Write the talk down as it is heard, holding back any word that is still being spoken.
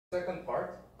Second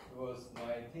part was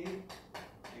 90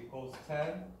 equals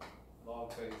 10 log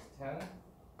base 10.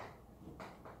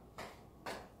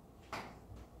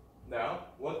 Now,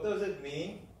 what does it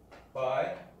mean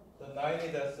by the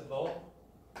 90 decibel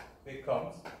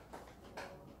becomes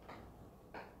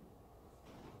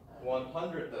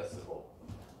 100 decibel?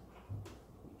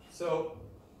 So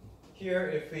here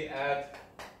if we add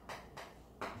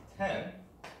 10,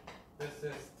 this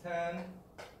is 10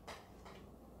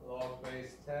 log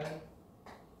base 10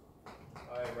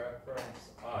 I reference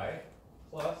I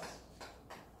plus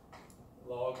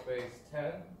log base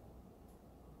 10.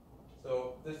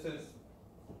 So this is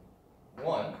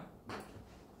 1.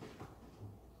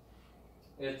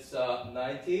 It's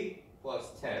 90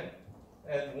 plus 10,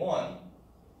 and 1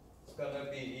 is going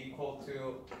to be equal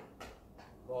to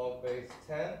log base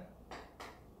 10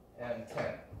 and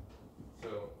 10.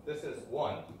 So this is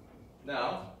 1.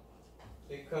 Now,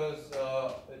 because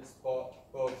it's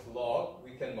both log,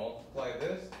 we can multiply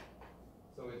this.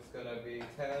 So it's going to be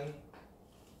 10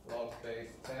 log base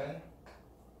 10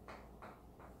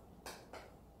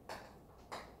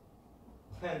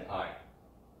 10i.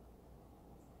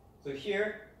 So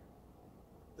here,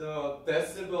 the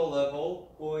decibel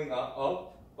level going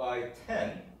up by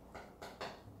 10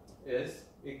 is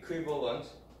equivalent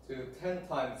to 10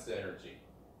 times the energy.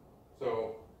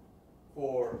 So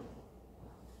for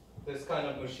this kind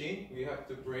of machine, we have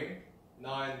to bring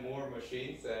 9 more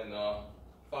machines and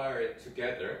fire it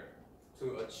together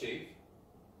to achieve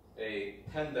a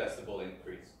 10 decibel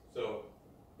increase. So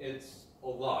it's a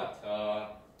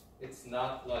lot. It's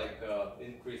not like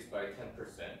increase by 10%.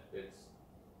 It's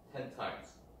 10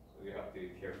 times. So you have to be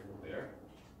careful there.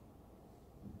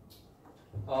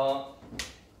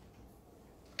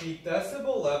 The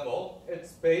decibel level,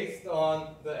 it's based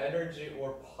on the energy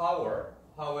or power.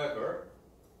 However,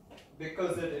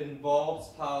 because it involves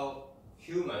how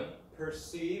human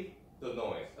perceive the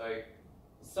noise. Like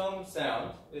some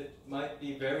sound, it might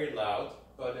be very loud,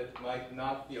 but it might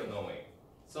not be annoying.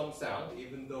 Some sound,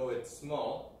 even though it's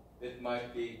small, it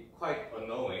might be quite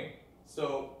annoying.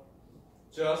 So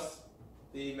just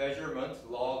the measurement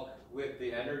log with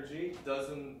the energy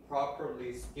doesn't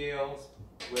properly scale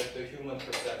with the human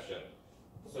perception.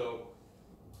 So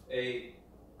a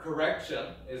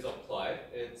correction is applied.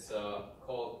 It's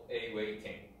called A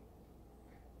weighting.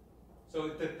 So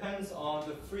it depends on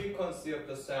the frequency of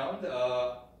the sound.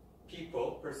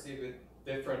 People perceive it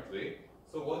differently.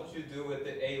 So what you do with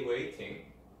the A weighting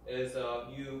is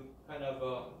you kind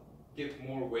of give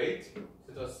more weight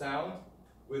to the sound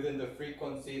within the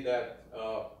frequency that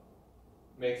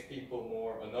makes people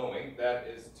more annoying. That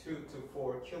is 2 to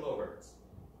 4 kilohertz.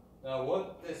 Now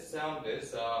what this sound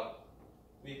is,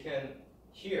 we can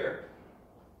hear,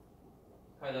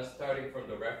 kind of starting from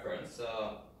the reference,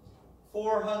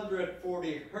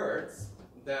 440 hertz,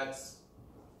 that's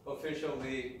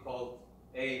officially called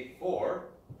A4,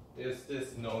 is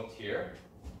this note here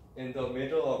in the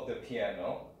middle of the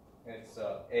piano. It's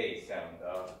A sound,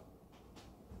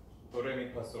 do, re,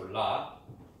 mi, fa, sol, la,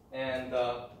 and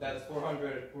that's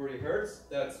 440 hertz.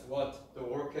 That's what the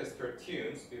orchestra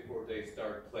tunes before they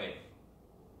start playing.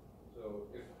 So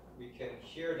if we can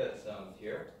hear that sound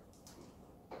here.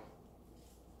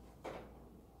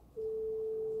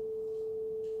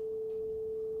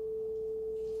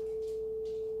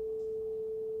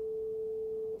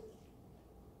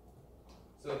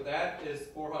 So that is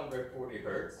 440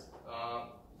 hertz.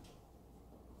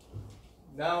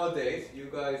 Nowadays, you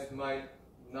guys might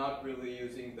not really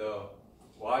using the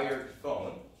wired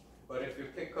phone, but if you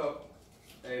pick up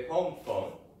a home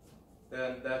phone,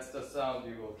 then that's the sound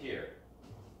you will hear.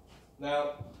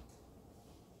 Now,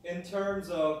 in terms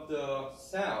of the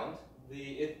sound,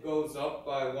 it goes up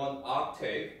by 1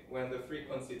 octave when the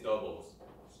frequency doubles.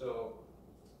 So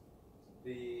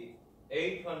the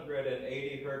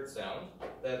 880 hertz sound,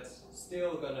 that's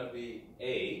still going to be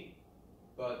A,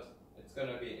 but it's going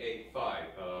to be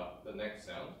A5, the next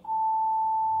sound.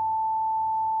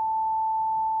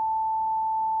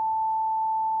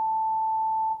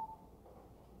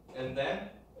 And then,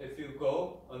 if you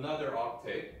go another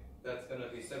octave, that's going to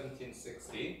be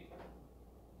 1760.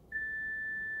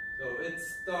 So it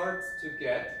starts to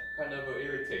get kind of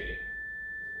irritating.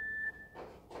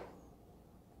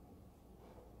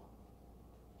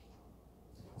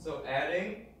 So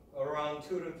adding around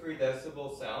 2 to 3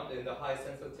 decibel sound in the high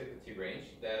sensitivity range,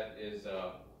 that is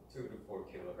 2 to 4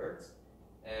 kilohertz,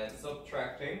 and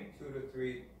subtracting 2 to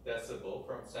 3 decibel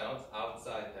from sounds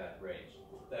outside that range.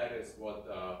 That is what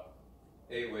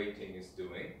A weighting is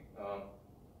doing.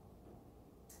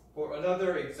 For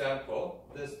another example,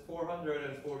 this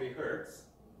 440 hertz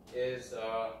is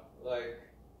like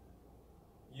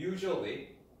usually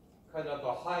kind of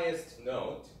the highest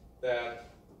note that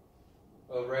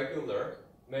a regular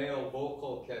male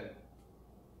vocal can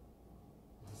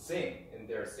sing in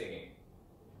their singing.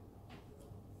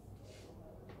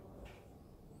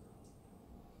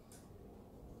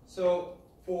 So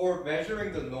for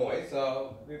measuring the noise,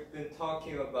 we've been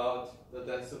talking about the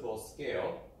decibel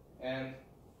scale, and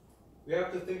we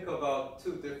have to think about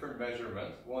two different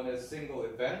measurements. One is single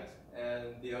event,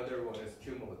 and the other one is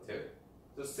cumulative.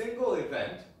 The single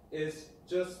event is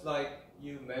just like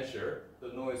you measure the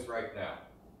noise right now.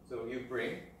 So you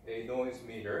bring a noise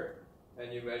meter,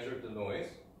 and you measure the noise.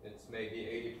 It's maybe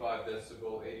 85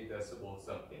 decibel, 80 decibel,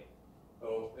 something.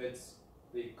 So it's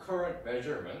the current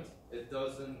measurement. It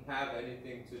doesn't have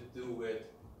anything to do with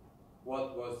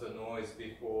what was the noise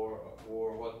before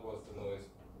or what was the noise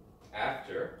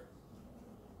after.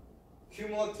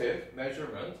 Cumulative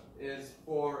measurement is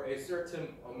for a certain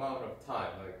amount of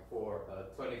time, like for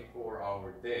a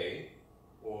 24-hour day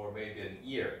or maybe an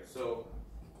year. So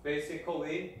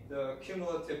basically, the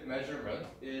cumulative measurement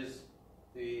is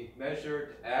the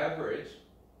measured average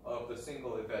of the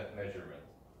single event measurement.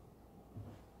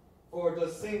 For the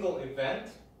single event,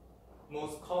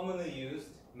 most commonly used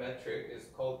metric is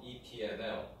called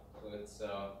EPNL. So it's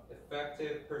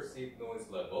effective perceived noise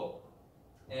level.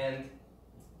 And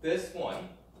this one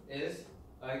is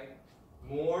like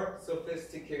more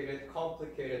sophisticated,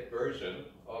 complicated version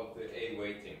of the A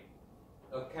weighting.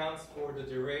 Accounts for the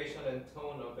duration and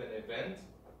tone of an event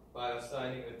by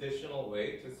assigning additional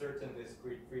weight to certain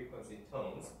discrete frequency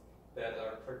tones that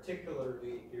are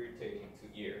particularly irritating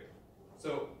to ear.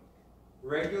 So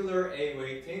regular A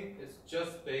weighting is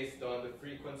just based on the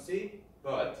frequency,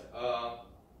 but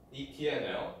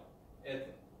EPNL,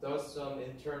 it does some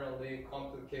internally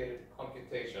complicated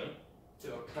computation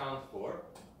to account for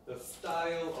the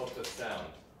style of the sound,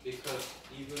 because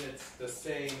even it's the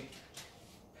same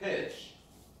pitch,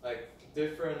 like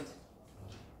different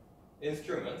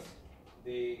instruments,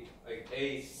 the like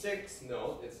A6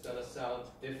 note, it's gonna sound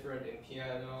different in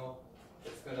piano,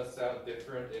 it's gonna sound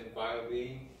different in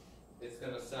violin, it's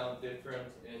gonna sound different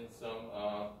in some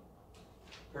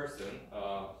person,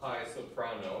 high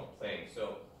soprano playing.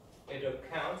 So it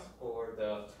accounts for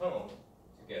the tone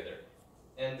together.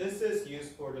 And this is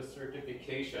used for the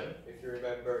certification. If you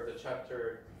remember the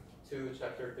chapter 2,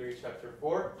 chapter 3, chapter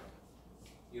 4,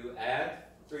 you add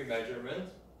 3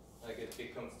 measurements, like it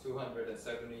becomes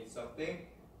 270 something.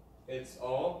 It's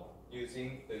all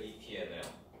using the EPNL.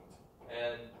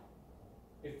 And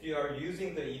if you are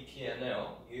using the EPNL,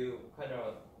 you kind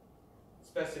of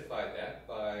specify that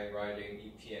by writing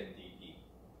EPNDB.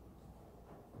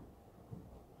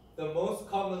 The most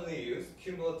commonly used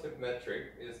cumulative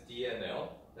metric is DNL.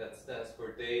 That stands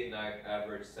for day-night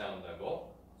average sound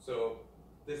level. So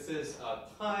this is a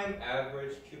time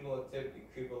average cumulative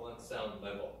equivalent sound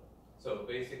level. So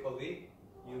basically,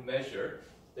 you measure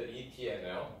the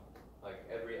EPNL like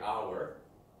every hour,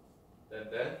 and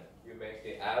then you make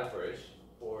the average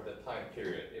for the time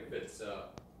period. If it's a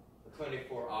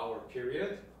 24-hour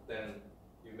period, then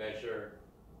you measure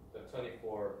the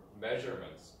 24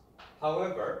 measurements.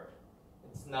 However,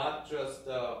 it's not just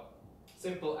a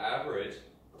simple average.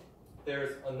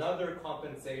 There's another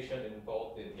compensation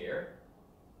involved in here,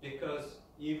 because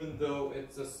even though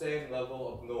it's the same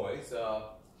level of noise,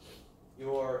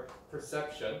 your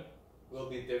perception will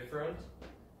be different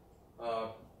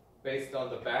based on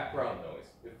the background noise.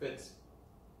 If it's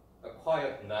a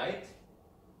quiet night,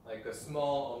 like a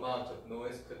small amount of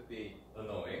noise could be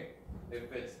annoying.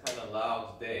 If it's kind of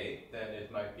loud day, then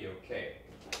it might be okay.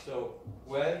 So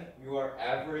when you are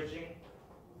averaging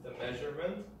the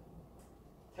measurement,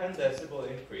 10 decibel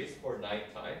increase for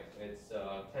nighttime, it's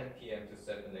 10 p.m. to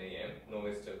 7 a.m.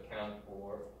 noise to account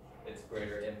for its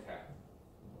greater impact.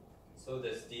 So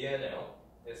this DNL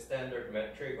is standard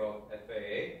metric of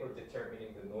FAA for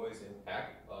determining the noise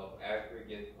impact of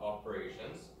aggregate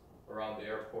operations around the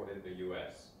airport in the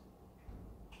US.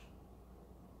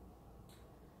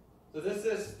 So this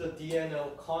is the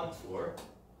DNL contour.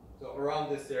 So around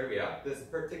this area, this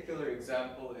particular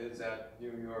example is at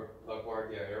New York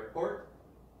LaGuardia Airport,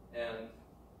 and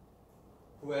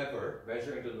whoever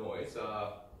measuring the noise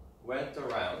went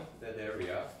around that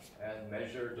area and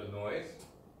measured the noise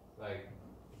like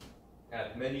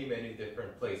at many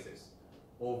different places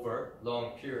over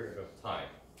long period of time,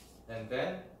 and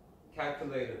then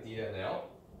calculate a DNL.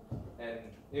 And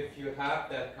if you have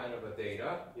that kind of a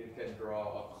data, you can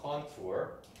draw a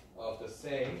contour of the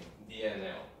same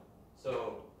DNL.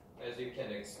 So as you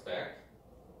can expect,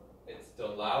 it's the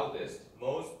loudest,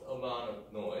 most amount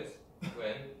of noise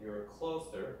when you're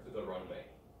closer to the runway.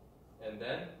 And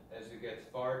then, as you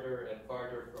get farther and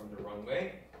farther from the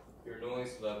runway, your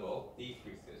noise level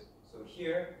decreases. So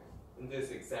here, in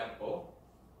this example,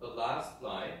 the last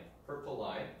line, purple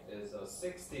line, is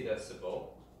 60 decibel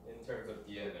in terms of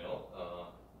DNL.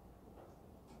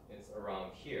 It's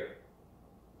around here.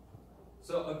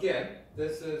 So again,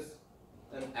 this is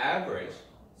an average.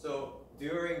 So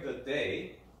during the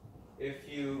day, if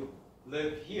you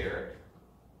live here,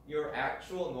 your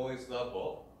actual noise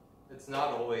level, it's not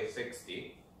always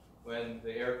 60. When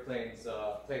the airplanes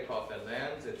take off and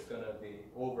land, it's going to be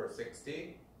over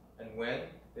 60. And when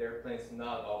the airplane's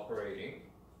not operating,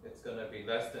 it's going to be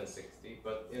less than 60.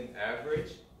 But in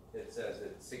average, it says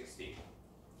it's 60.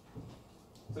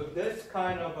 So this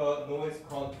kind of a noise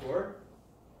contour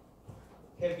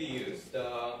can be used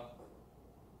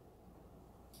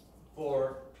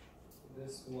for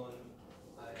this one.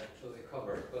 I actually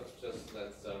covered, but just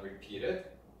let's repeat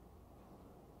it.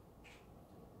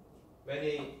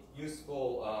 Many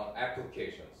useful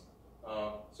applications.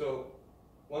 So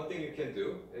one thing you can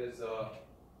do is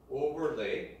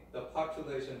overlay the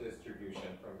population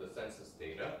distribution from the census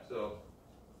data. So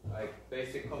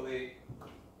basically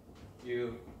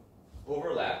you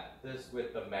overlap this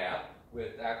with the map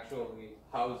with actually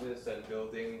houses and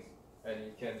buildings, and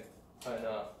you can kind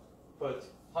of put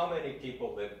how many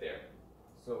people live there.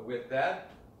 So with that,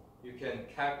 you can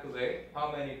calculate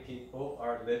how many people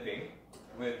are living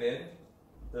within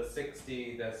the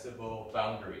 60 decibel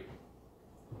boundary.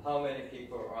 How many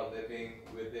people are living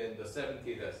within the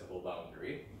 70 decibel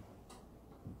boundary.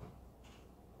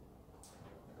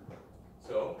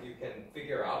 So you can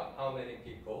figure out how many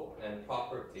people and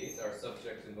properties are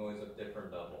subject to noise of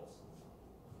different levels.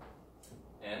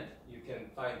 And you can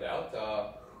find out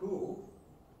who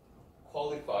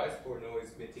qualifies for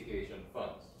noise mitigation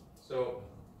funds. So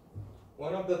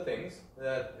one of the things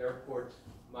that airports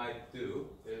might do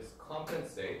is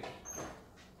compensate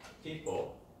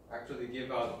people, actually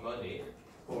give out money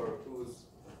for who's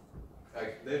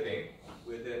living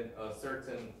within a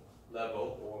certain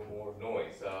level or more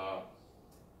noise.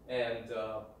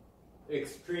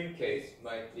 Extreme case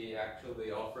might be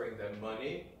actually offering them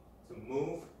money to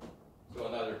move to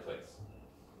another place.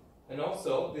 And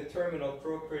also determine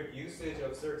appropriate usage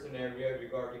of certain area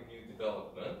regarding new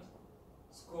development.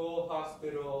 School,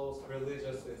 hospitals,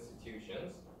 religious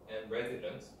institutions, and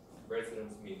residents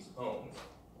means homes,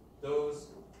 those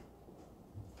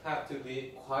have to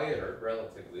be quieter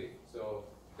relatively, so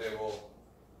they will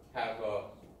have a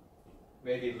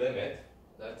maybe limit.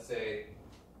 Let's say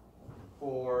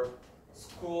for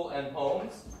school and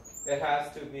homes, it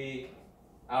has to be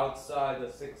outside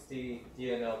the 60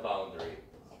 DNL boundary.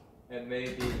 And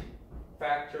maybe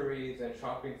factories and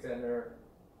shopping center,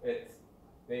 it's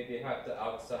maybe have to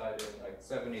outside in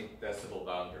 70 decibel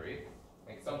boundary,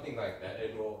 like something like that.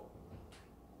 It will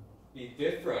be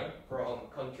different from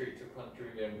country to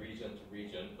country and region to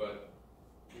region, but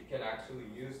you can actually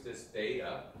use this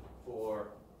data for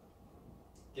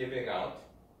giving out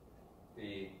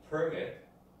the permit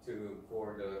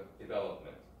for the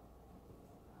development.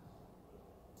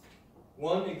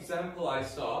 One example I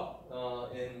saw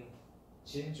in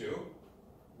Jinju,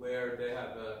 where they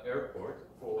have an airport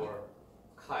for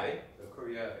KAI, the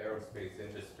Korea Aerospace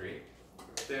Industry.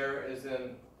 There is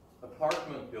an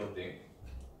apartment building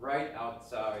right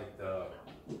outside the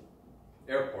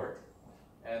airport,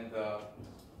 and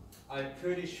I'm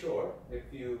pretty sure if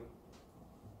you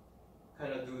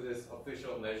kind of do this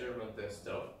official measurement and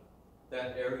stuff,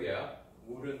 that area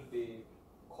wouldn't be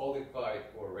qualified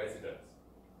for residents.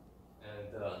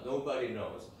 And nobody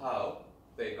knows how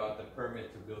they got the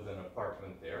permit to build an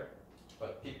apartment there,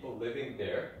 but people living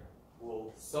there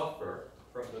will suffer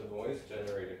from the noise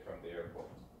generated from the airport.